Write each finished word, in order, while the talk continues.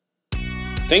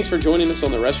Thanks for joining us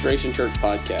on the Restoration Church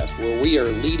podcast, where we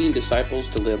are leading disciples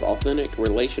to live authentic,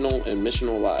 relational, and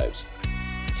missional lives.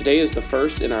 Today is the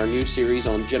first in our new series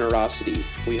on generosity.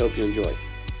 We hope you enjoy.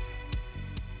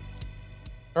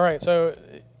 All right, so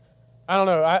I don't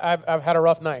know. I've had a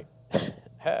rough night,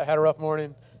 had a rough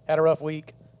morning, had a rough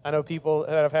week. I know people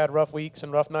that have had rough weeks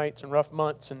and rough nights and rough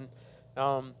months, and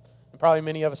probably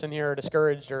many of us in here are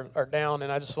discouraged or down, and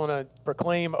I just want to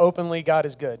proclaim openly God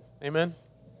is good. Amen?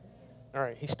 All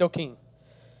right, he's still king.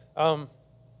 And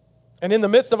in the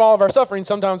midst of all of our suffering,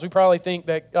 sometimes we probably think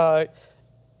that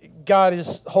God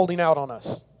is holding out on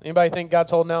us. Anybody think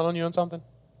God's holding out on you on something?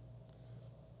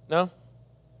 No?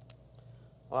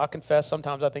 Well, I'll confess,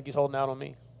 sometimes I think he's holding out on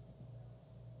me.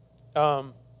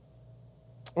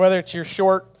 Whether it's you're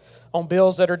short on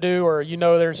bills that are due, or you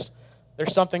know there's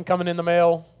something coming in the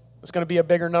mail, it's going to be a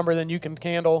bigger number than you can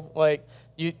handle. Like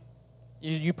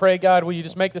you pray, God, will you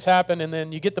just make this happen? And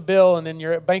then you get the bill, and then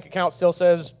your bank account still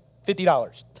says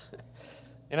 $50.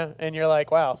 And you're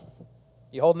like, wow,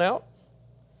 you holding out?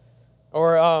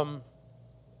 Or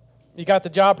you got the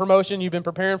job promotion you've been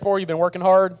preparing for, you've been working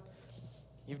hard,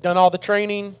 you've done all the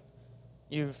training,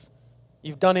 you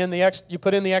put in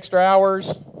the extra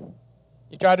hours,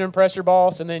 you try to impress your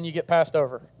boss, and then you get passed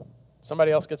over.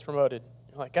 Somebody else gets promoted.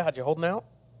 You're like, God, you holding out?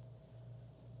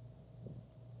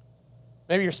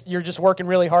 Maybe you're just working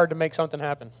really hard to make something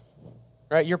happen,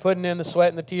 right? You're putting in the sweat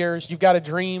and the tears. You've got a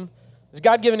dream. Has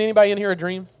God given anybody in here a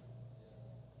dream?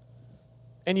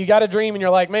 And you got a dream, and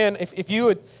you're like, man, if you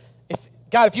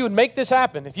would make this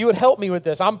happen, if you would help me with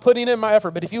this, I'm putting in my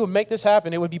effort, but if you would make this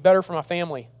happen, it would be better for my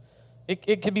family.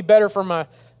 It could be better for my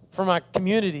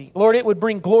community. Lord, it would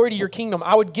bring glory to your kingdom.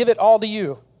 I would give it all to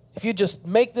you if you just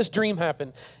make this dream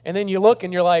happen. And then you look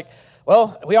and you're like,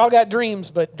 well, we all got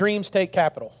dreams, but dreams take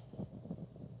capital.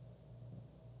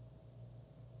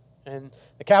 And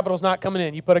the capital's not coming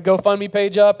in. You put a GoFundMe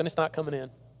page up, and it's not coming in,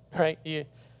 right? You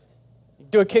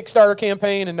do a Kickstarter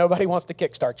campaign, and nobody wants to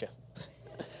kickstart you.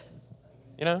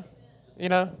 You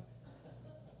know?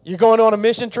 You're going on a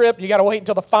mission trip, you got to wait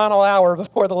until the final hour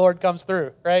before the Lord comes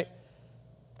through, right?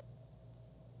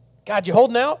 God, you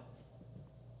holding out?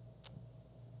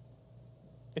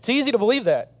 It's easy to believe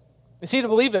that. It's easy to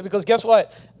believe it because guess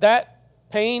what? That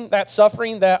pain, that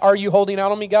suffering, that are you holding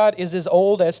out on me, God, is as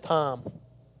old as time.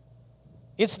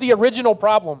 It's the original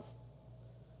problem.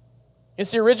 It's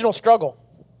the original struggle,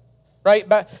 right?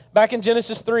 Back in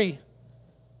Genesis 3,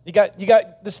 you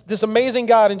got this amazing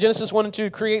God in Genesis 1 and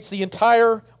 2 creates the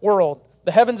entire world,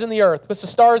 the heavens and the earth, puts the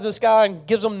stars in the sky and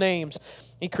gives them names.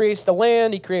 He creates the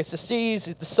land, he creates the seas,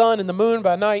 the sun and the moon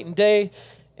by night and day.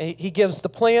 He gives the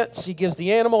plants, he gives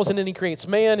the animals, and then he creates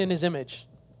man in his image.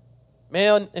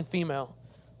 Man and female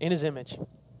in his image.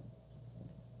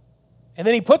 And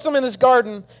then he puts them in this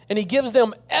garden, and he gives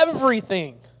them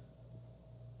everything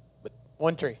but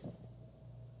one tree,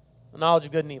 the knowledge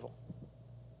of good and evil.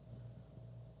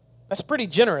 That's pretty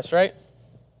generous, right?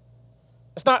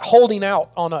 It's not holding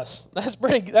out on us. That's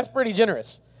pretty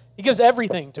generous. He gives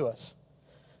everything to us.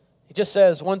 He just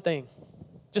says one thing,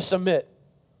 just submit.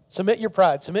 Submit your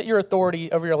pride, submit your authority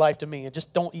over your life to me, and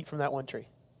just don't eat from that one tree.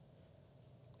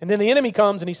 And then the enemy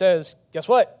comes and he says, guess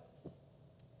what?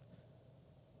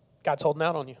 God's holding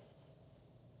out on you.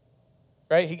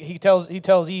 Right? He tells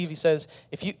Eve, he says,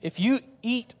 if you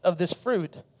eat of this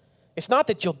fruit, it's not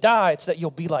that you'll die, it's that you'll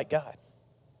be like God.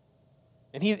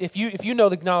 And if you know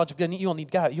the knowledge of good, you don't need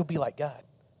God, you'll be like God.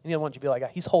 And he doesn't want you to be like God.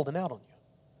 He's holding out on you.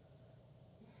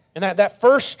 And that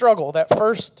first struggle, that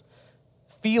first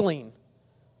feeling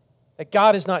that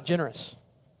God is not generous,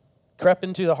 crept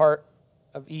into the heart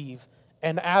of Eve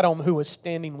and Adam, who was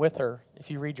standing with her,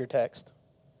 if you read your text.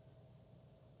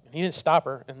 And he didn't stop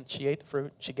her, and she ate the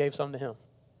fruit. She gave some to him.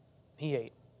 He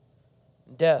ate.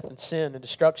 Death and sin and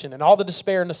destruction and all the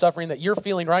despair and the suffering that you're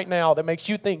feeling right now that makes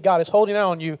you think God is holding out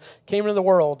on you came into the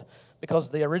world because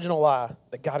of the original lie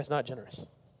that God is not generous.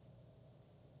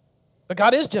 But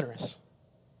God is generous.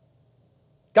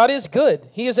 God is good.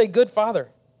 He is a good Father.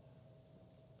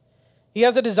 He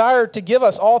has a desire to give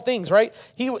us all things, right?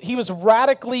 He was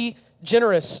radically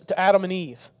generous to Adam and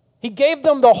Eve. He gave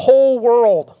them the whole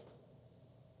world.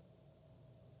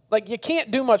 Like, you can't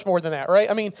do much more than that,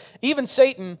 right? I mean, even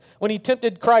Satan, when he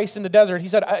tempted Christ in the desert, he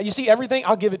said, you see everything?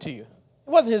 I'll give it to you. It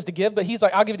wasn't his to give, but he's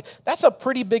like, I'll give it to you. That's a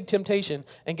pretty big temptation,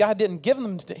 and God didn't give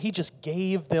them, he just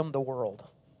gave them the world.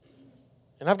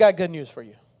 And I've got good news for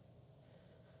you.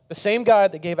 The same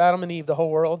God that gave Adam and Eve the whole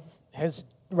world is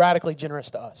radically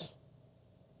generous to us.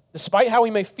 Despite how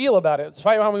we may feel about it,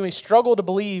 despite how we may struggle to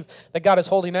believe that God is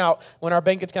holding out when our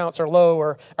bank accounts are low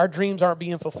or our dreams aren't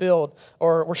being fulfilled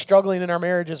or we're struggling in our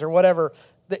marriages or whatever,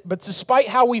 But despite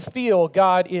how we feel,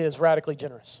 God is radically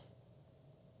generous.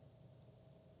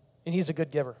 And He's a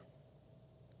good giver.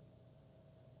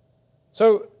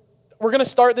 So we're going to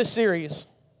start this series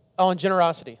on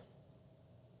generosity.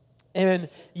 And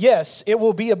yes, it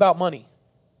will be about money.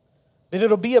 But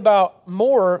it'll be about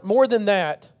more than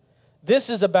that. This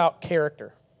is about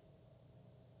character.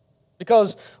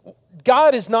 Because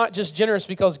God is not just generous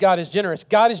because God is generous.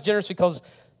 God is generous because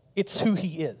it's who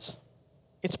He is.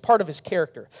 It's part of His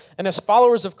character. And as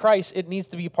followers of Christ, it needs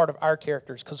to be part of our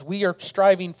characters because we are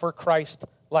striving for Christ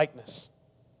likeness.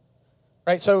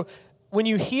 Right? So when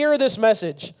you hear this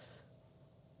message,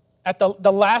 at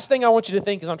the last thing I want you to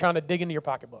think is I'm trying to dig into your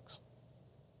pocketbooks.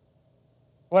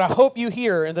 What I hope you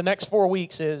hear in the next 4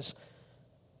 weeks is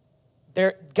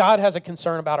God has a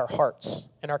concern about our hearts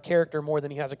and our character more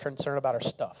than He has a concern about our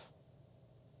stuff.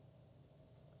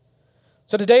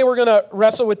 So today we're going to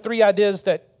wrestle with 3 ideas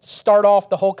that start off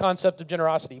the whole concept of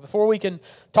generosity. Before we can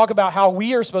talk about how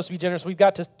we are supposed to be generous, we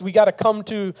got to come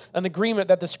to an agreement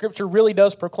that the Scripture really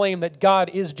does proclaim that God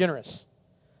is generous,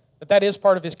 that is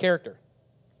part of His character.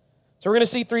 So we're going to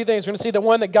see 3 things. We're going to see the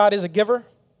one, that God is a giver.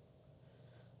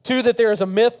 2, that there is a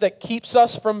myth that keeps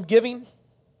us from giving,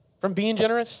 from being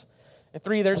generous. And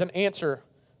 3, there's an answer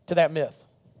to that myth.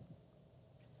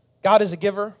 God is a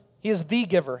giver. He is the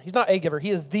giver. He's not a giver.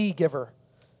 He is the giver.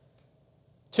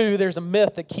 2, there's a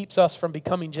myth that keeps us from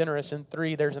becoming generous. And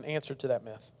 3, there's an answer to that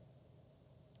myth.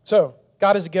 So,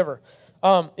 God is a giver.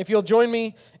 If you'll join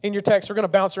me in your text, we're going to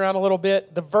bounce around a little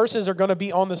bit. The verses are going to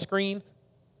be on the screen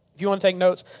if you want to take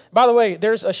notes. By the way,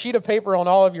 there's a sheet of paper on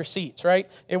all of your seats, right?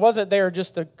 It wasn't there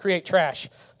just to create trash.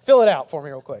 Fill it out for me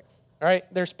real quick. All right?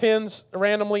 There's pins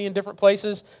randomly in different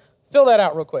places. Fill that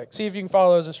out real quick. See if you can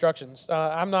follow those instructions.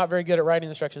 I'm not very good at writing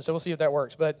instructions, so we'll see if that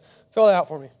works. But fill it out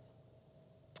for me.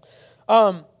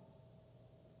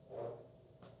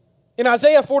 In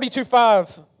Isaiah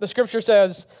 42:5, the Scripture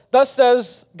says, "Thus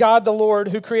says God the Lord,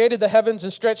 who created the heavens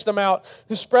and stretched them out,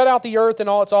 who spread out the earth and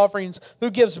all its offerings,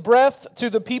 who gives breath to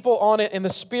the people on it and the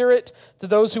spirit to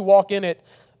those who walk in it."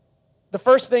 The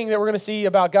first thing that we're going to see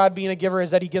about God being a giver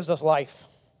is that He gives us life.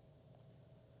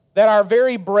 That our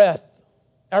very breath,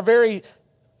 our very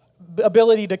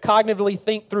ability to cognitively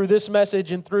think through this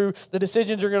message and through the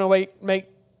decisions you're going to make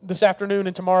this afternoon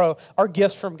and tomorrow are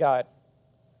gifts from God.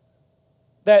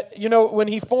 That, when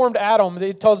He formed Adam,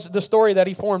 it tells the story that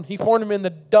He formed him in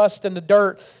the dust and the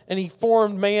dirt, and He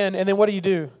formed man, and then what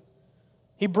do?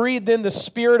 He breathed in the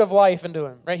spirit of life into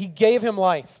him, right? He gave him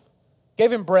life,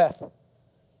 gave him breath.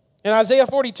 And Isaiah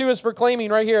 42 is proclaiming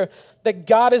right here that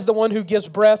God is the one who gives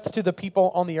breath to the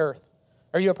people on the earth.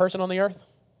 Are you a person on the earth?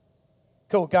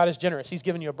 Cool, God is generous. He's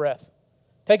giving you a breath.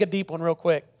 Take a deep one real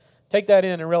quick. Take that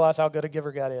in and realize how good a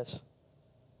giver God is.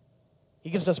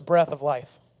 He gives us breath of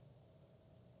life.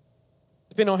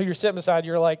 Depending on who you're sitting beside,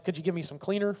 you're like, could you give me some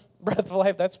cleaner breath of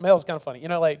life? That smells kind of funny.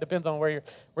 Depends on where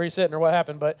you're sitting or what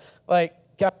happened. But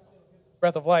God,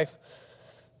 breath of life.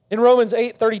 In Romans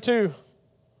 8:32,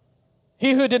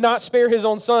 He who did not spare His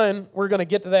own Son, we're going to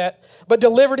get to that, but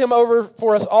delivered Him over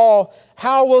for us all,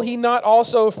 how will He not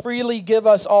also freely give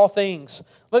us all things?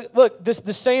 Look,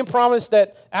 the same promise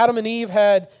that Adam and Eve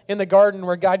had in the garden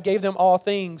where God gave them all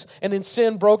things, and then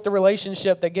sin broke the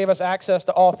relationship that gave us access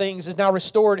to all things, is now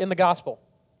restored in the gospel,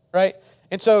 right?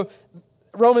 And so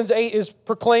Romans 8 is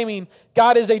proclaiming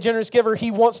God is a generous giver.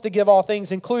 He wants to give all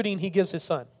things, including He gives His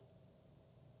Son.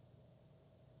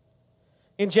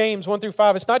 In James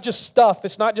 1-5, it's not just stuff.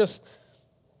 It's not just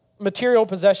material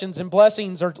possessions and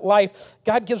blessings or life.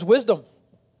 God gives wisdom.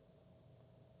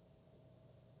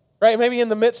 Right? Maybe in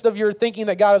the midst of your thinking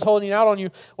that God is holding out on you,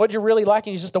 what you're really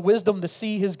lacking is just the wisdom to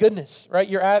see His goodness. Right?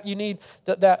 You need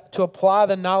that to apply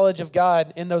the knowledge of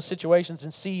God in those situations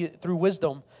and see through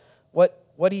wisdom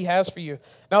what He has for you.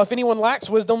 Now, if anyone lacks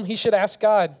wisdom, he should ask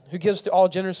God, who gives to all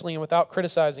generously and without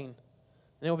criticizing,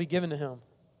 and it will be given to him.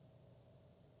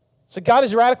 So God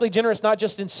is radically generous, not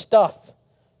just in stuff.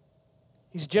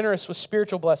 He's generous with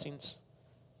spiritual blessings.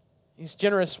 He's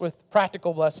generous with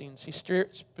practical blessings. He's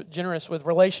generous with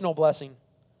relational blessing.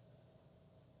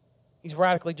 He's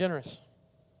radically generous.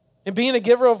 And being a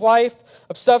giver of life,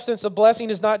 of substance, of blessing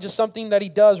is not just something that He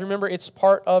does. Remember, it's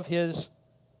part of His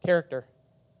character.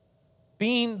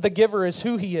 Being the giver is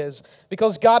who He is.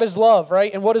 Because God is love,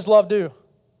 right? And what does love do?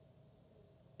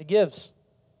 It gives.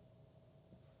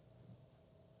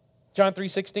 John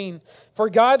 3:16. For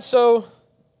God so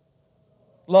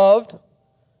loved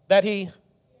that He...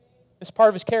 It's part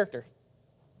of His character.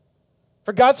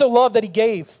 For God so loved that He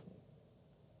gave.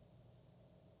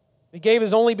 He gave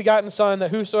His only begotten Son, that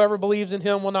whosoever believes in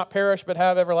Him will not perish but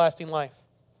have everlasting life.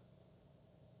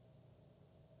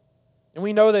 And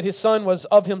we know that his Son was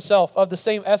of himself, of the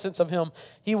same essence of him.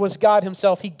 He was God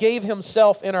himself. He gave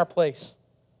himself in our place.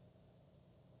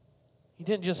 He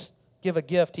didn't just give a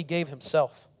gift, he gave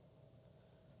himself.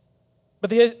 But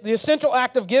the essential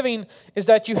act of giving is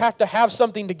that you have to have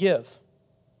something to give,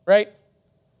 right?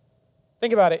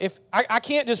 Think about it. If I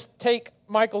can't just take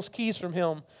Michael's keys from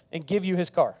him and give you his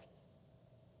car,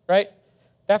 right?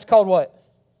 That's called what?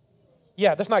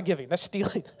 Yeah, that's not giving. That's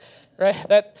stealing, right?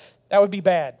 That would be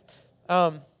bad.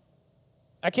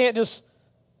 I can't just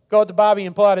go up to Bobby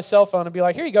and pull out his cell phone and be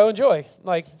like, here you go, enjoy.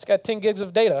 Like, it's got 10 gigs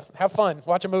of data. Have fun.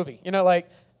 Watch a movie. It's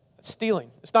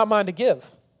stealing. It's not mine to give.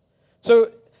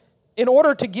 So in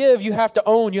order to give, you have to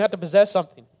own. You have to possess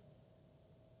something.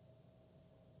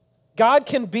 God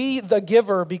can be the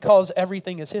giver because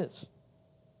everything is his.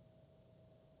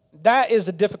 That is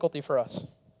a difficulty for us.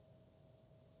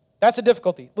 That's a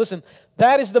difficulty. Listen,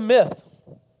 that is the myth.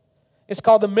 It's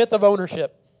called the myth of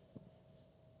ownership.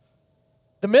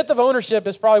 The myth of ownership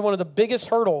is probably one of the biggest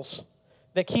hurdles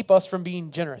that keep us from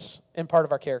being generous in part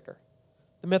of our character.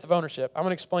 The myth of ownership. I'm going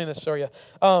to explain this for you.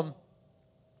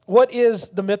 What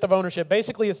is the myth of ownership?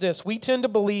 Basically, it's this. We tend to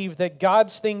believe that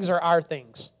God's things are our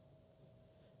things,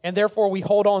 and therefore we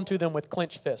hold on to them with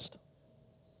clenched fist.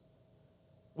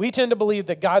 We tend to believe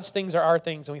that God's things are our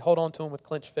things, and we hold on to them with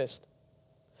clenched fist.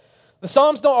 The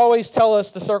Psalms don't always tell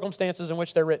us the circumstances in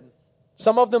which they're written.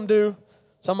 Some of them do,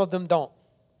 some of them don't.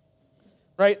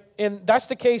 Right? And that's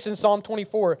the case in Psalm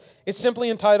 24. It's simply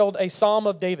entitled A Psalm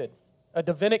of David, a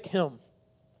Davidic hymn.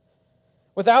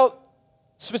 Without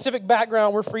specific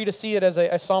background, we're free to see it as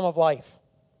a psalm of life.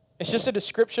 It's just a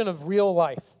description of real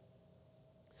life.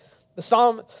 The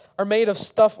Psalms are made of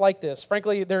stuff like this.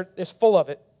 Frankly, it's full of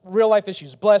it. Real life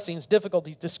issues, blessings,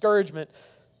 difficulties, discouragement,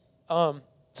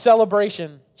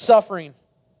 celebration, suffering,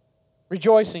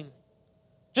 rejoicing.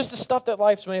 Just the stuff that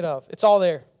life's made of. It's all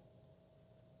there.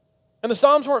 And the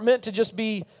Psalms weren't meant to just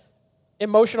be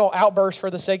emotional outbursts for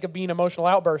the sake of being emotional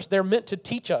outbursts. They're meant to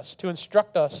teach us, to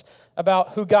instruct us about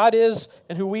who God is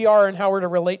and who we are and how we're to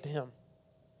relate to Him.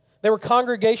 They were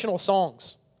congregational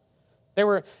songs. They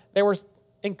were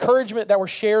encouragement that were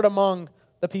shared among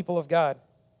the people of God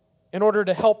in order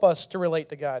to help us to relate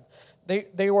to God.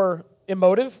 They were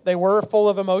emotive. They were full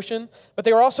of emotion, but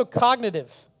they were also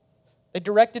cognitive. They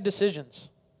directed decisions.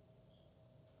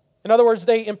 In other words,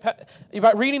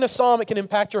 by reading a psalm, it can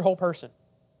impact your whole person.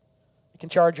 It can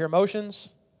charge your emotions.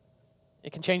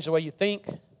 It can change the way you think.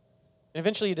 And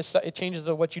eventually, it changes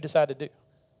what you decide to do.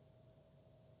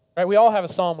 Right? We all have a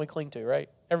psalm we cling to, right?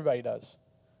 Everybody does.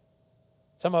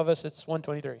 Some of us, it's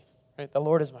 123. Right? The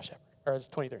Lord is my shepherd. Or it's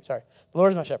 23, sorry. The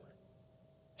Lord is my shepherd.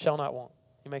 Shall not want.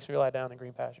 He makes me lie down in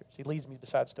green pastures. He leads me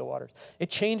beside still waters. It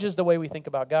changes the way we think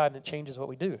about God, and it changes what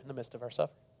we do in the midst of our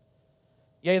suffering.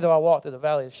 Yea, though I walk through the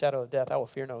valley of the shadow of death, I will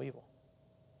fear no evil.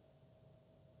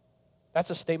 That's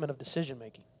a statement of decision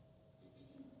making.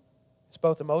 It's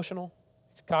both emotional,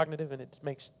 it's cognitive, and it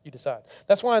makes you decide.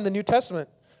 That's why in the New Testament,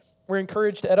 we're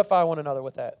encouraged to edify one another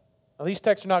with that. Now, these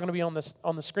texts are not going to be on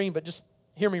the screen, but just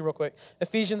hear me real quick.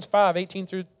 Ephesians 5:18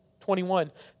 through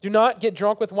 21. Do not get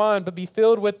drunk with wine, but be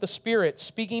filled with the Spirit,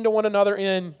 speaking to one another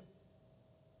in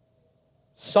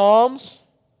psalms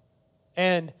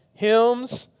and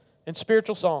hymns and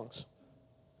spiritual songs,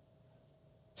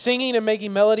 singing and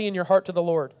making melody in your heart to the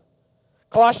Lord.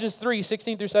 Colossians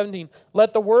 3:16 through 17.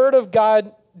 Let the word of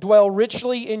God dwell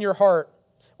richly in your heart,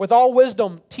 with all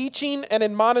wisdom, teaching and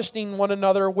admonishing one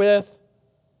another with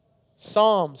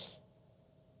psalms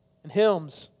and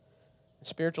hymns and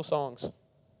spiritual songs,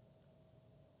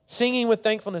 singing with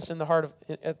thankfulness in the heart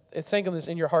of thankfulness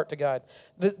in your heart to God.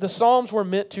 The Psalms were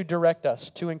meant to direct us,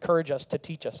 to encourage us, to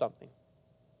teach us something.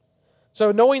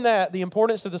 So knowing that, the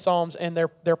importance of the Psalms and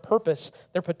their purpose,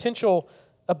 their potential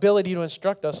ability to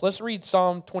instruct us, let's read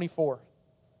Psalm 24.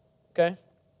 Okay?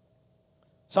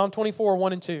 Psalm 24,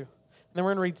 1 and 2. And then we're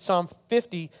going to read Psalm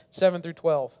 50, 7 through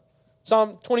 12.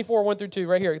 Psalm 24, 1 through 2,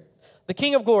 right here. The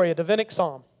King of Glory, a Davidic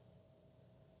psalm.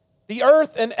 The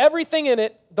earth and everything in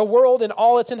it, the world and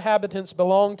all its inhabitants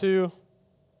belong to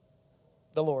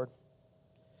the Lord.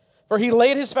 For He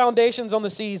laid His foundations on the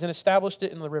seas and established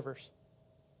it in the rivers.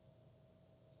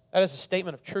 That is a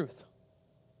statement of truth.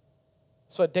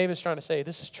 That's what David's trying to say.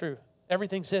 This is true.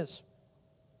 Everything's His.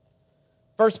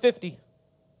 Verse 50.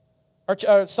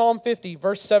 Psalm 50,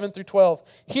 verse 7 through 12.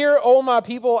 Hear, O my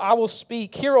people, I will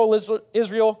speak. Hear, O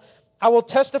Israel, I will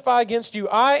testify against you.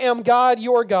 I am God,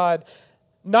 your God.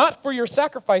 Not for your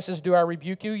sacrifices do I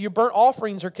rebuke you. Your burnt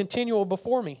offerings are continual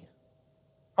before me.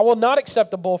 I will not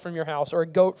accept a bull from your house or a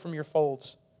goat from your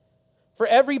folds. For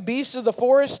every beast of the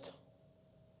forest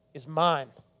is mine.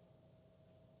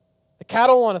 The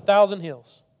cattle on 1,000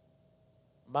 hills.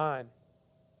 Mine.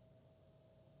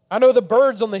 I know the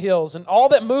birds on the hills, and all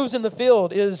that moves in the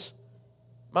field is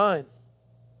mine.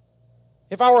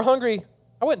 If I were hungry,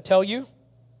 I wouldn't tell you,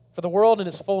 for the world and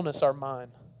its fullness are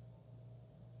mine.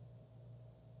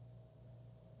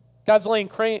 God's laying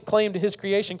claim to His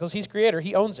creation because He's creator.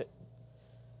 He owns it.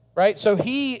 Right? So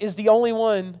He is the only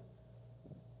one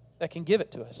that can give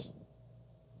it to us.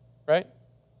 Right?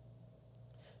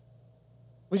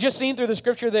 We just seen through the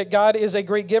scripture that God is a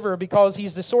great giver because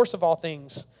He's the source of all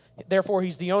things. Therefore,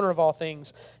 He's the owner of all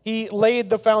things. He laid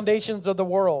the foundations of the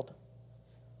world.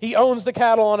 He owns the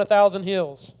cattle on 1,000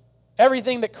 hills.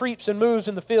 Everything that creeps and moves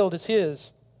in the field is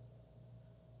His.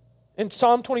 In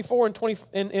Psalm 24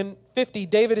 and 50,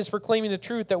 David is proclaiming the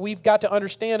truth that we've got to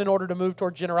understand in order to move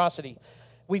toward generosity.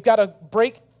 We've got to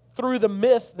break through the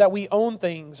myth that we own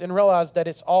things and realize that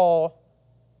it's all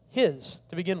His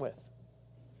to begin with.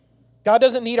 God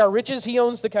doesn't need our riches. He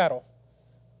owns the cattle.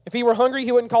 If He were hungry,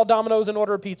 He wouldn't call Domino's and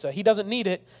order a pizza. He doesn't need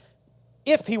it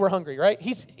if He were hungry, right?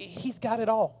 He's got it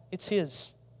all. It's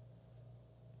His.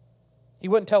 He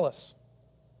wouldn't tell us.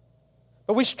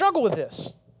 But we struggle with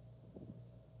this.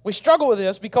 We struggle with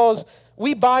this because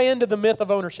we buy into the myth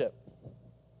of ownership.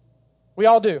 We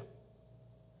all do.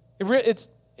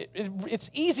 It's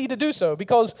easy to do so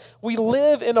because we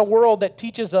live in a world that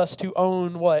teaches us to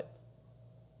own what?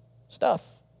 Stuff.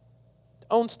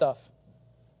 Own stuff.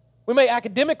 We may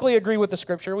academically agree with the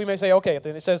scripture. We may say, okay,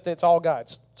 then it says that it's all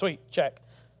God's. Sweet, check.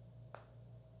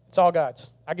 It's all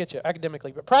God's. I get you,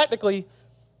 academically. But practically,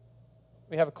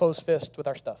 we have a closed fist with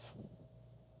our stuff.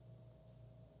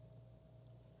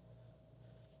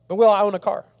 But will I own a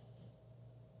car?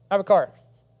 I have a car.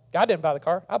 God didn't buy the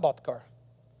car. I bought the car.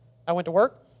 I went to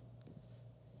work.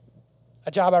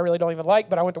 A job I really don't even like,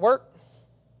 but I went to work.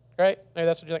 Right? Maybe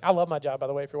that's what you think. I love my job, by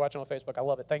the way. If you're watching on Facebook, I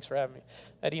love it. Thanks for having me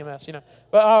at EMS,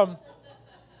 But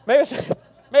maybe it's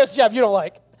a job you don't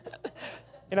like,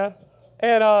 And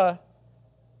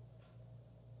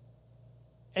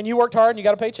you worked hard and you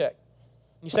got a paycheck.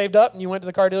 You saved up and you went to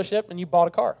the car dealership and you bought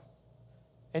a car.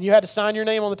 And you had to sign your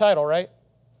name on the title, right?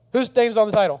 Whose name's on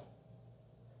the title?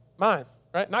 Mine,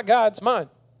 right? Not God's, mine.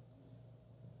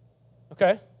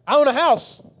 Okay. I own a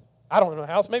house. I don't own a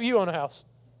house. Maybe you own a house.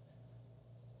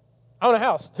 I own a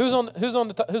house. Who's on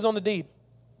the deed?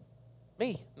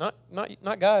 Me, not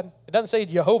God. It doesn't say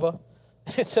Jehovah.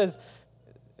 It says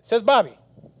Bobby,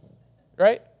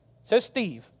 right? It says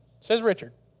Steve. It says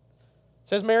Richard. It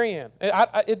says Marianne.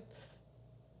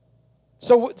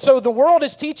 So the world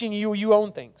is teaching you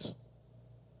own things.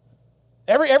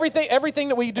 Everything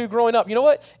that we do growing up, you know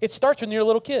what? It starts when you're a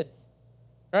little kid,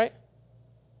 right?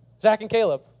 Zach and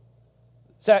Caleb.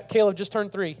 Caleb just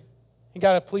turned 3. He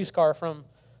got a police car from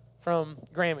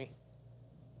Grammy.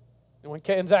 And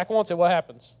when Zach wants it, what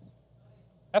happens?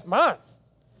 That's mine.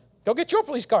 Go get your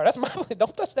police car. That's mine.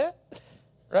 Don't touch that.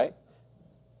 Right?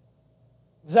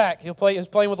 Zach, he was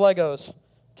playing with Legos.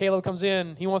 Caleb comes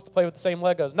in. He wants to play with the same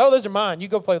Legos. No, those are mine. You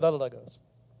go play with other Legos.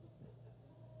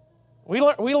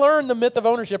 We learn the myth of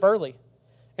ownership early.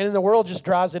 And then the world just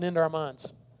drives it into our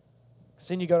minds. Because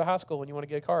then you go to high school when you want to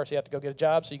get a car. So you have to go get a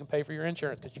job so you can pay for your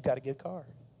insurance because you got to get a car.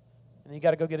 And you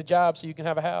got to go get a job so you can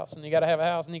have a house. And you got to have a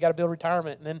house. And you got to build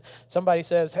retirement. And then somebody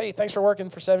says, hey, thanks for working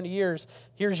for 70 years.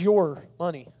 Here's your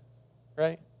money.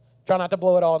 Right? Try not to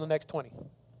blow it all in the next 20.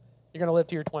 You're going to live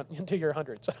to your 20, until you're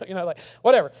 100. So,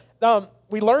 whatever.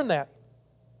 We learn that.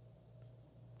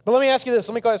 But let me ask you this.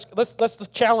 Let's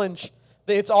just challenge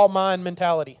the it's all mine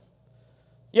mentality.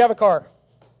 You have a car.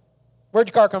 Where'd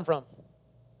your car come from?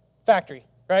 Factory,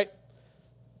 right?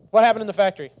 What happened in the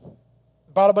factory?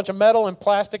 Bought a bunch of metal and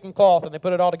plastic and cloth, and they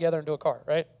put it all together into a car,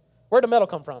 right? Where'd the metal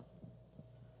come from?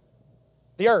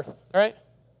 The earth, right?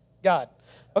 God.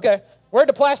 Okay. Where'd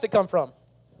the plastic come from?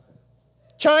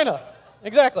 China.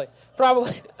 Exactly.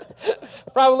 Probably.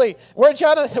 Where'd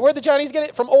the Chinese get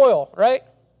it? From oil, right?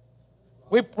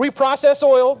 We process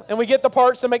oil, and we get the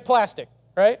parts to make plastic,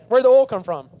 right? Where'd the oil come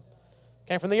from?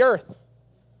 Came from the earth.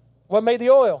 What made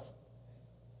the oil?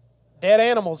 Dead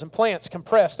animals and plants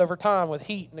compressed over time with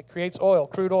heat, and it creates oil,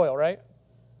 crude oil, right?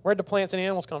 Where'd the plants and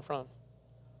animals come from?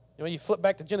 You flip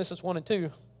back to Genesis 1 and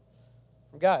 2,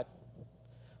 from God.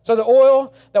 So the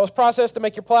oil that was processed to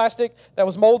make your plastic, that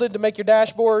was molded to make your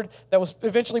dashboard, that was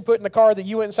eventually put in the car that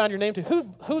you went and signed your name to,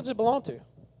 who does it belong to?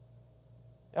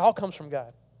 It all comes from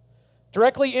God.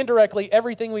 Directly, indirectly,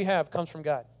 everything we have comes from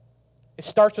God. It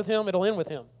starts with Him, it'll end with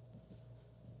Him.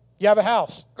 You have a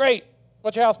house. Great.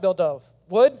 What's your house built of?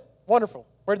 Wood? Wonderful.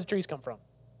 Where did the trees come from?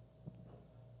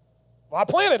 Well, I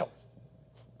planted them.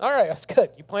 All right, that's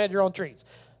good. You planted your own trees.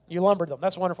 You lumbered them.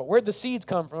 That's wonderful. Where'd the seeds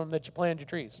come from that you planted your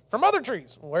trees? From other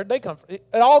trees. Where'd they come from? It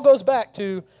all goes back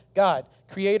to God,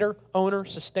 creator, owner,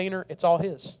 sustainer. It's all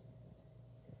his.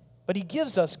 But he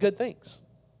gives us good things.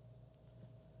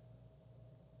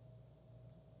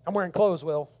 I'm wearing clothes,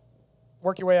 Will.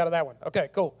 Work your way out of that one. Okay,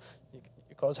 cool.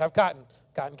 Your clothes have cotton.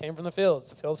 Cotton came from the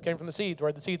fields. The fields came from the seeds.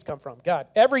 Where'd the seeds come from? God.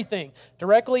 Everything,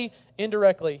 directly,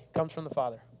 indirectly, comes from the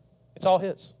Father. It's all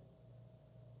his.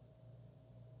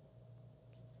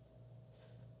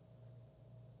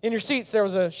 In your seats, there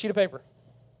was a sheet of paper.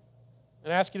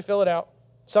 And I asked you to fill it out.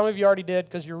 Some of you already did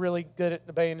because you're really good at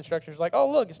obeying instructions. Like,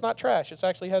 oh, look, it's not trash. It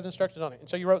actually has instructions on it. And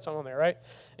so you wrote something on there, right?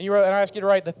 And I asked you to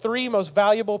write the 3 most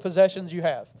valuable possessions you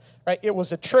have, right? It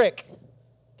was a trick.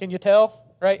 Can you tell?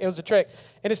 Right? It was a trick.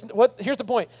 And here's the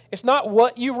point. It's not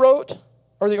what you wrote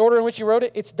or the order in which you wrote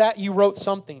it. It's that you wrote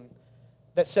something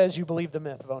that says you believe the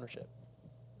myth of ownership.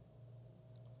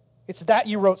 It's that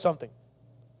you wrote something.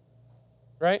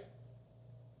 Right?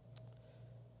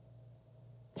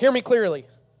 Hear me clearly.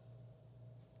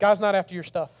 God's not after your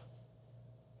stuff.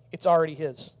 It's already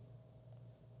his.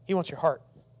 He wants your heart.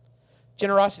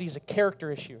 Generosity is a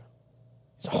character issue.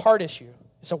 It's a heart issue.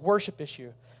 It's a worship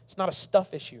issue. It's not a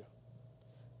stuff issue.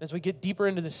 As we get deeper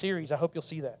into this series, I hope you'll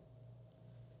see that.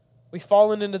 We've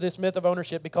fallen into this myth of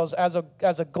ownership because as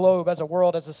a globe, as a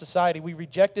world, as a society, we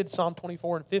rejected Psalm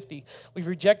 24 and 50. We've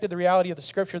rejected the reality of the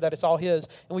Scripture that it's all his,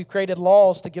 and we've created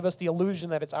laws to give us the illusion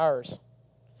that it's ours.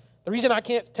 The reason I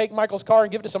can't take Michael's car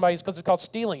and give it to somebody is because it's called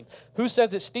stealing. Who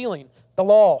says it's stealing? The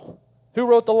law. Who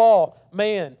wrote the law?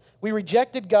 Man. We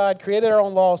rejected God, created our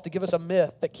own laws to give us a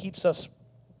myth that keeps us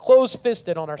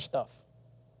closed-fisted on our stuff.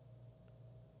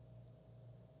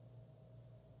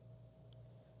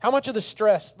 How much of the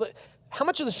stress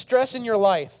in your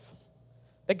life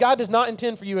that God does not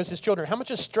intend for you as his children, how much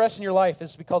of stress in your life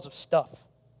is because of stuff?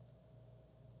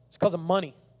 It's because of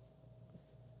money,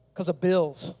 because of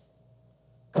bills,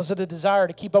 because of the desire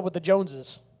to keep up with the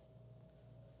Joneses,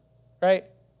 right?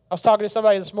 I was talking to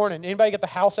somebody this morning. Anybody get the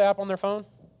House app on their phone?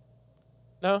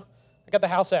 No? I got the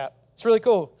House app. It's really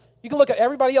cool. You can look at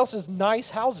everybody else's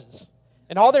nice houses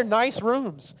and all their nice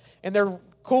rooms and their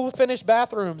cool finished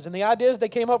bathrooms and the ideas they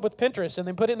came up with Pinterest and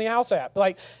then put it in the House app.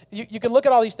 Like, you can look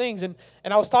at all these things. And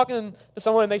I was talking to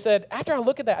someone and they said, after I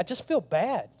look at that, I just feel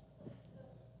bad.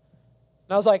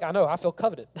 And I was like, I know, I feel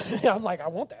coveted. I'm like, I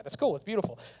want that. It's cool. It's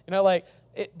beautiful.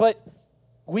 But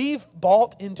we've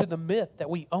bought into the myth that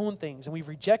we own things and we've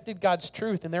rejected God's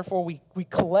truth, and therefore we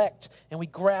collect and we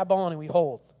grab on and we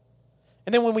hold.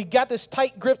 And then when we got this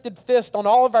tight-gripped fist on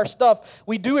all of our stuff,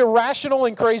 we do irrational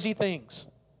and crazy things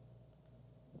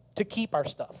to keep our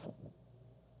stuff. Let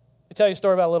me tell you a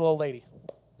story about a little old lady.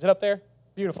 Is it up there?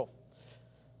 Beautiful.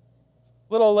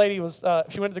 Little old lady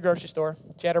she went to the grocery store.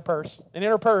 She had her purse. And in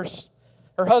her purse,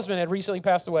 her husband had recently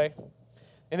passed away.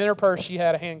 And in her purse, she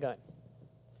had a handgun.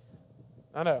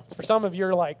 I know. For some of you,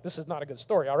 you're like, this is not a good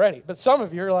story already. But some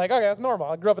of you are like, okay, that's normal.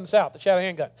 I grew up in the South. She had a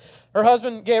handgun. Her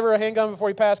husband gave her a handgun before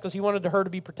he passed because he wanted her to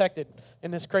be protected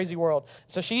in this crazy world.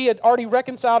 So she had already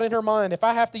reconciled in her mind, if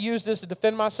I have to use this to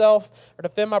defend myself or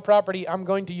defend my property, I'm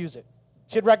going to use it.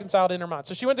 She had reconciled in her mind.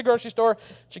 So she went to the grocery store.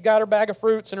 She got her bag of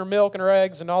fruits and her milk and her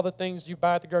eggs and all the things you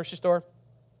buy at the grocery store.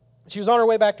 She was on her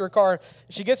way back to her car.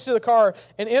 She gets to the car,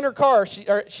 and in her car,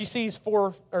 she sees 3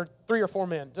 or 4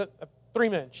 men. 3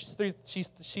 men.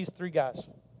 She's 3 guys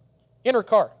in her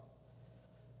car.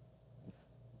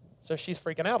 So she's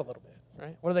freaking out a little bit,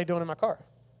 right? What are they doing in my car?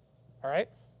 All right.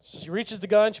 So she reaches the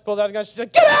gun. She pulls out the gun. She's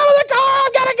like, get out of the car. I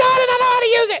got a gun and I know how to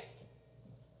use it.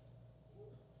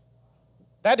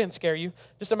 That didn't scare you.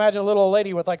 Just imagine a little old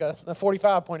lady with like a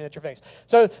 45 pointed at your face.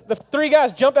 So the 3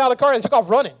 guys jump out of the car and they took off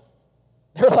running.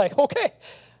 They're like, okay.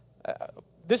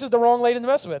 This is the wrong lady to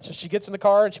mess with. So she gets in the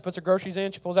car and she puts her groceries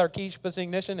in. She pulls out her key. She puts the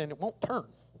ignition and it won't turn.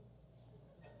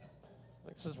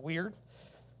 This is weird.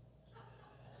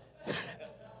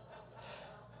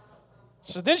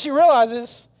 So then she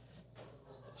realizes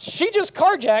she just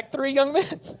carjacked 3 young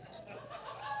men.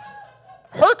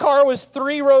 Her car was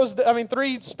 3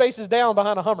 spaces down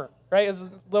behind a Hummer, right? It was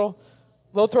a little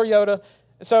Toyota.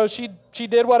 So she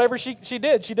did whatever she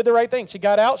did. She did the right thing. She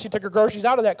got out. She took her groceries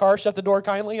out of that car, shut the door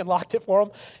kindly, and locked it for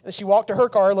them. And she walked to her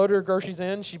car, loaded her groceries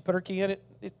in. She put her key in it.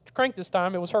 It cranked this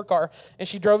time. It was her car. And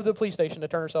she drove to the police station to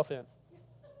turn herself in.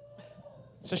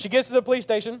 So she gets to the police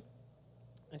station,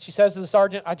 and she says to the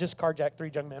sergeant, I just carjacked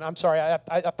 3 young men. I'm sorry. I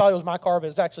thought it was my car, but it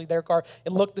was actually their car.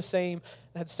 It looked the same.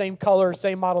 It had the same color,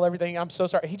 same model, everything. I'm so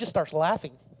sorry. He just starts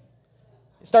laughing.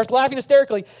 He starts laughing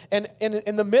hysterically, and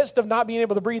in the midst of not being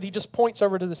able to breathe, he just points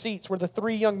over to the seats where the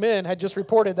 3 young men had just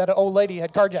reported that an old lady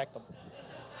had carjacked them,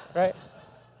 right?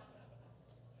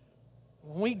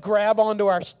 when we grab onto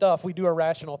our stuff, we do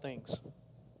irrational things.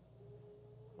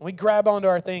 When we grab onto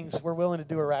our things, we're willing to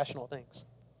do irrational things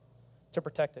to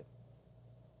protect it.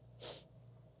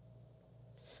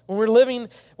 When we're living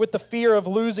with the fear of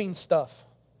losing stuff,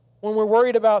 when we're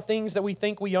worried about things that we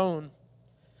think we own,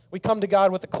 we come to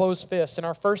God with a closed fist. And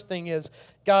our first thing is,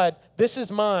 God, this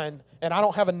is mine, and I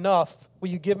don't have enough. Will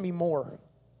you give me more?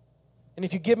 And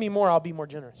if you give me more, I'll be more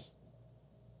generous.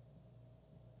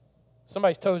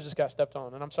 Somebody's toes just got stepped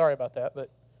on, and I'm sorry about that. But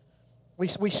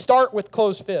we start with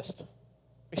closed fist.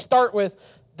 We start with,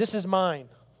 this is mine.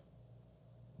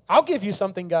 I'll give you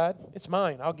something, God. It's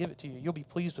mine. I'll give it to you. You'll be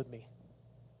pleased with me.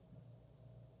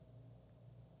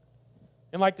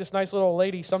 And like this nice little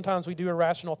lady, sometimes we do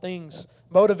irrational things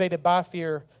motivated by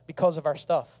fear because of our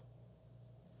stuff.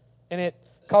 And it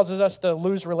causes us to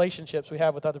lose relationships we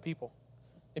have with other people.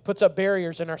 It puts up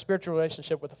barriers in our spiritual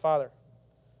relationship with the Father.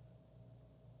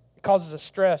 It causes us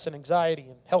stress and anxiety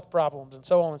and health problems and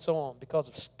so on because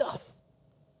of stuff.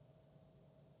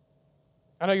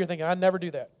 I know you're thinking, I'd never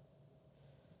do that.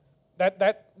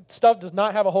 That stuff does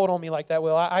not have a hold on me like that,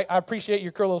 Will. I appreciate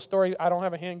your cool little story. I don't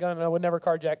have a handgun, and I would never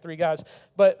carjack 3 guys.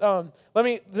 But let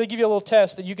me give you a little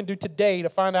test that you can do today to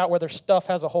find out whether stuff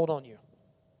has a hold on you.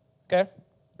 Okay?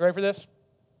 You ready for this?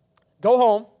 Go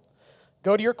home,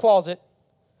 go to your closet,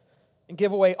 and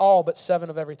give away all but 7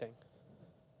 of everything.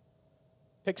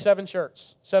 Pick 7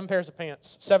 shirts, 7 pairs of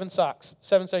pants, 7 socks,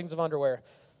 7 settings of underwear,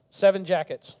 7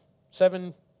 jackets,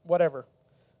 7 whatever.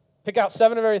 Pick out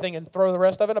 7 of everything and throw the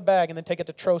rest of it in a bag and then take it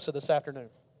to Trosa this afternoon.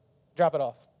 Drop it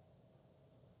off.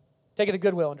 Take it to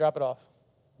Goodwill and drop it off.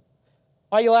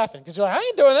 Why are you laughing? Because you're like, I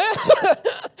ain't doing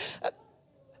that.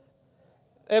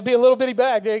 It'd be a little bitty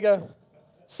bag. There you go.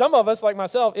 Some of us, like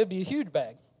myself, it'd be a huge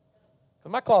bag.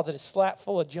 Because my closet is slap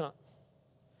full of junk.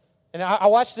 And I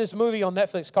watched this movie on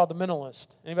Netflix called The Mentalist.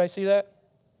 Anybody see that?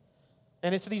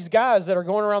 And it's these guys that are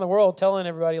going around the world telling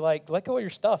everybody, like, let go of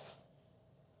your stuff.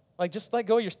 Like, just let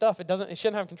go of your stuff. It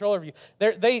shouldn't have control over you.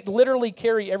 They literally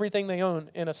carry everything they own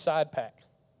in a side pack.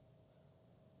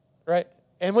 Right?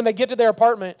 And when they get to their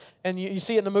apartment, and you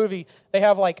see it in the movie, they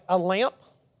have like a lamp,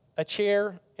 a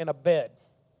chair, and a bed.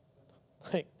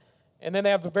 And then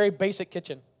they have a very basic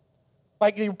kitchen.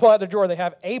 Like, you pull out the drawer, they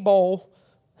have a bowl,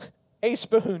 a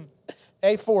spoon,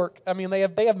 a fork. I mean, they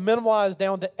have minimalized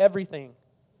down to everything.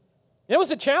 It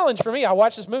was a challenge for me. I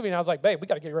watched this movie, and I was like, babe, we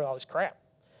got to get rid of all this crap.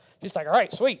 She's like, all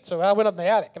right, sweet. So I went up in the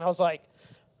attic, and I was like,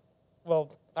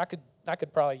 well, I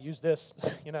could probably use this.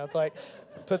 It's like,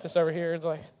 put this over here. It's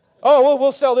like, oh,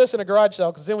 we'll sell this in a garage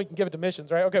sale because then we can give it to missions,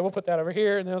 right? Okay, we'll put that over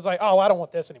here. And then it was like, oh, I don't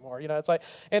want this anymore. It's like,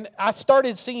 and I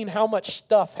started seeing how much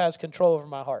stuff has control over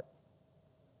my heart,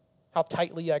 how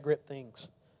tightly I grip things.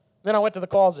 Then I went to the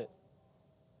closet,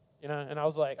 and I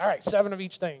was like, all right, 7 of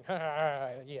each thing.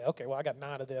 Yeah, okay, well, I got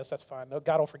 9 of this. That's fine. No,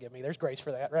 God will forgive me. There's grace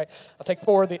for that, right? I'll take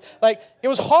 4 of the. Like, it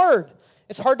was hard.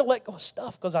 It's hard to let go of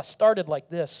stuff because I started like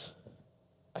this.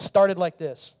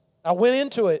 I went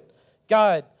into it,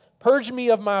 God, purge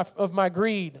me of my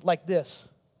greed like this.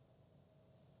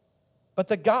 But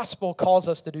the gospel calls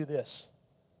us to do this.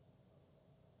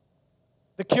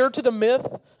 The cure to the myth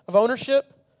of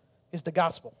ownership is the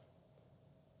gospel.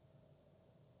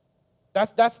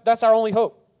 That's our only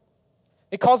hope.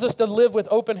 It calls us to live with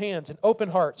open hands and open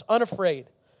hearts, unafraid,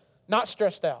 not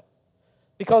stressed out.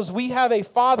 Because we have a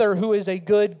Father who is a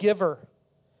good giver.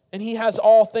 And He has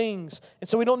all things. And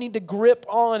so we don't need to grip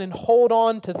on and hold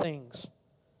on to things.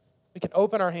 We can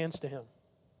open our hands to Him.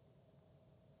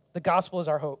 The gospel is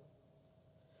our hope.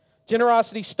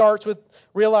 Generosity starts with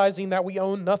realizing that we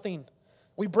own nothing.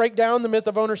 We break down the myth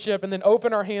of ownership and then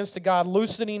open our hands to God,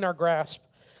 loosening our grasp.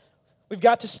 We've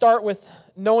got to start with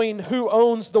knowing who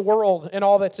owns the world and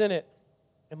all that's in it,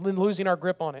 and then losing our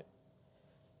grip on it.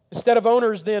 Instead of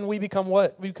owners, then, we become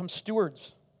what? We become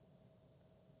stewards.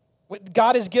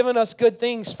 God has given us good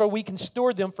things so we can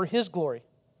steward them for His glory,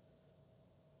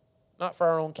 not for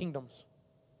our own kingdoms.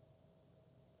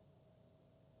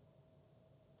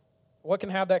 What can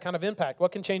have that kind of impact?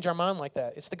 What can change our mind like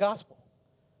that? It's the gospel.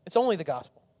 It's only the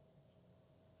gospel.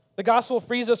 The gospel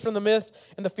frees us from the myth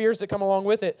and the fears that come along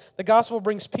with it. The gospel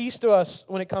brings peace to us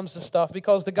when it comes to stuff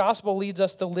because the gospel leads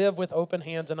us to live with open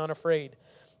hands and unafraid.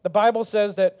 The Bible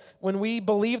says that when we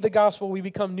believe the gospel, we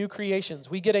become new creations.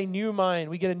 We get a new mind.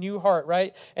 We get a new heart,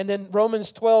 right? And then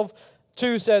Romans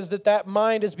 12:2 says that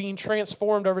mind is being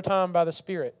transformed over time by the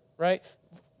Spirit, right?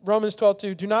 Romans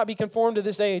 12:2, do not be conformed to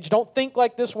this age. Don't think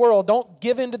like this world. Don't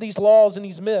give in to these laws and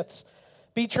these myths.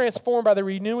 Be transformed by the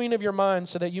renewing of your mind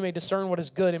so that you may discern what is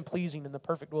good and pleasing in the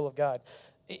perfect will of God.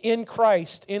 In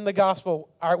Christ, in the gospel,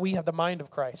 we have the mind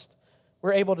of Christ.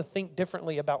 We're able to think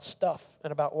differently about stuff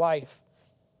and about life.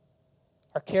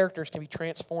 our characters can be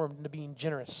transformed into being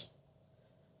generous.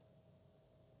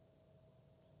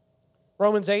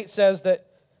 Romans 8 says that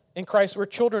in Christ we're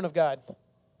children of God.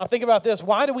 Now think about this.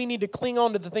 Why do we need to cling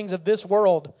on to the things of this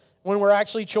world when we're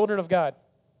actually children of God?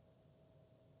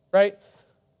 Right?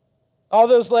 All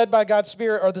those led by God's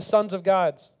Spirit are the sons of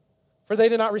God. For they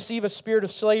did not receive a spirit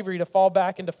of slavery to fall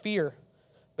back into fear,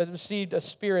 but received a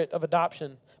spirit of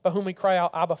adoption, by whom we cry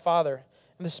out, Abba, Father.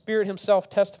 And the Spirit himself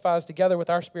testifies together with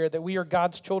our spirit that we are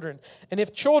God's children. And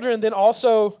if children, then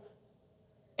also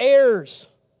heirs.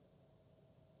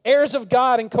 Heirs of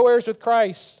God and co-heirs with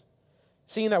Christ,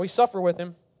 seeing that we suffer with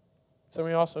him, so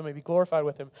we also may be glorified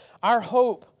with him. Our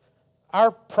hope,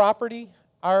 our property,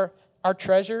 our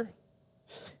treasure,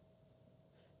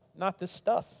 not this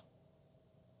stuff.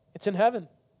 It's in heaven.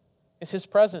 It's his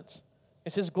presence.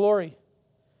 It's his glory.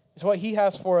 It's what he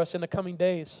has for us in the coming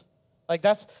days. Like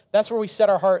that's where we set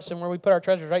our hearts and where we put our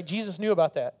treasures, right? Jesus knew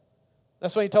about that.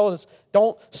 That's what he told us.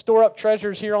 Don't store up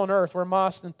treasures here on earth where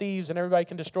moths and thieves and everybody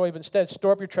can destroy, but instead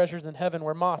store up your treasures in heaven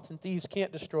where moths and thieves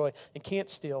can't destroy and can't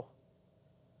steal.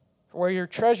 For where your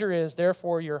treasure is,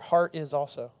 therefore your heart is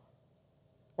also.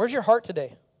 Where's your heart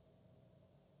today?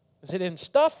 Is it in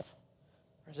stuff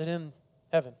or is it in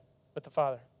heaven with the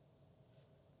Father?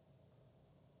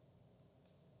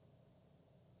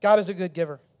 God is a good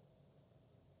giver.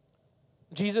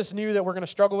 Jesus knew that we're going to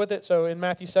struggle with it, so in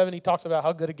Matthew 7, he talks about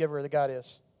how good a giver that God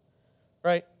is.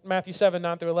 Right? Matthew 7,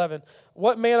 9 through 11.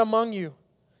 What man among you,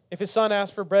 if his son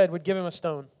asked for bread, would give him a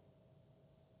stone?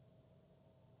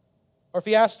 Or if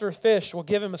he asked for a fish, will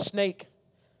give him a snake?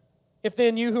 If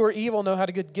then you who are evil know how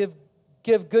to give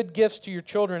good gifts to your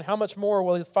children, how much more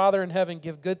will the Father in heaven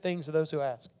give good things to those who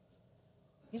ask?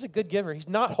 He's a good giver. He's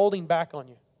not holding back on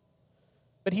you.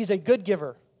 But he's a good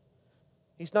giver.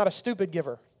 He's not a stupid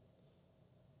giver.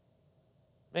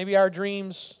 Maybe our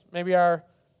dreams, maybe our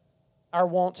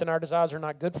wants and our desires are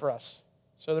not good for us.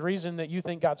 So the reason that you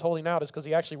think God's holding out is because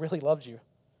he actually really loves you.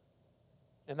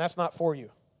 And that's not for you.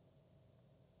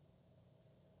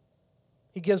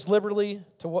 He gives liberally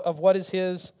of what is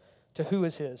his to who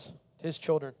is his, to his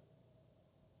children.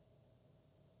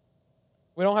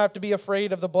 We don't have to be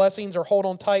afraid of the blessings or hold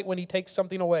on tight when he takes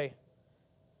something away.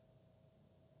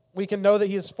 We can know that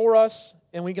he is for us,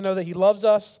 and we can know that he loves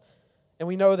us, and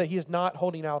we know that he is not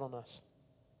holding out on us.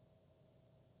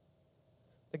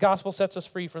 The gospel sets us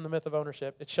free from the myth of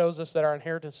ownership. It shows us that our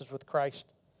inheritance is with Christ.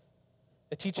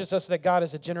 It teaches us that God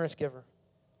is a generous giver,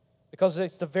 because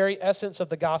it's the very essence of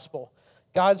the gospel.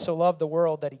 God so loved the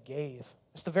world that he gave.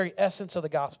 It's the very essence of the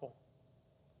gospel.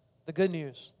 The good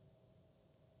news.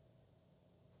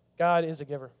 God is a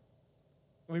giver.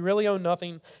 We really own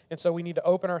nothing, and so we need to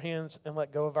open our hands and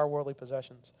let go of our worldly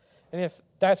possessions. And if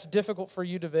that's difficult for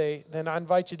you today, then I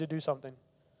invite you to do something.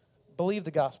 Believe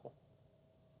the gospel.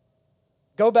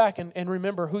 Go back and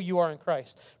remember who you are in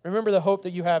Christ. Remember the hope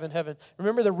that you have in heaven.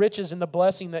 Remember the riches and the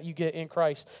blessing that you get in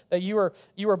Christ. That you are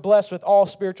blessed with all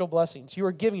spiritual blessings. You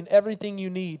are giving everything you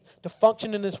need to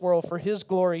function in this world for his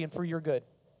glory and for your good.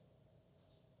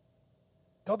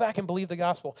 Go back and believe the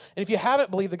gospel. And if you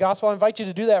haven't believed the gospel, I invite you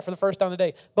to do that for the first time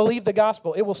today. Believe the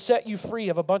gospel. It will set you free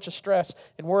of a bunch of stress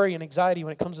and worry and anxiety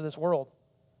when it comes to this world.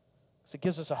 Because it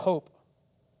gives us a hope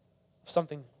of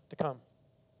something to come.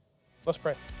 Let's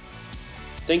pray.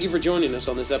 Thank you for joining us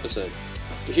on this episode.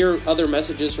 To hear other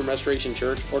messages from Restoration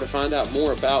Church or to find out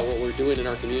more about what we're doing in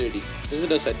our community,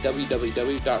 visit us at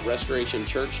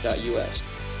www.restorationchurch.us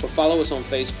or follow us on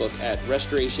Facebook at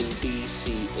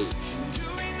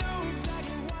RestorationDCH.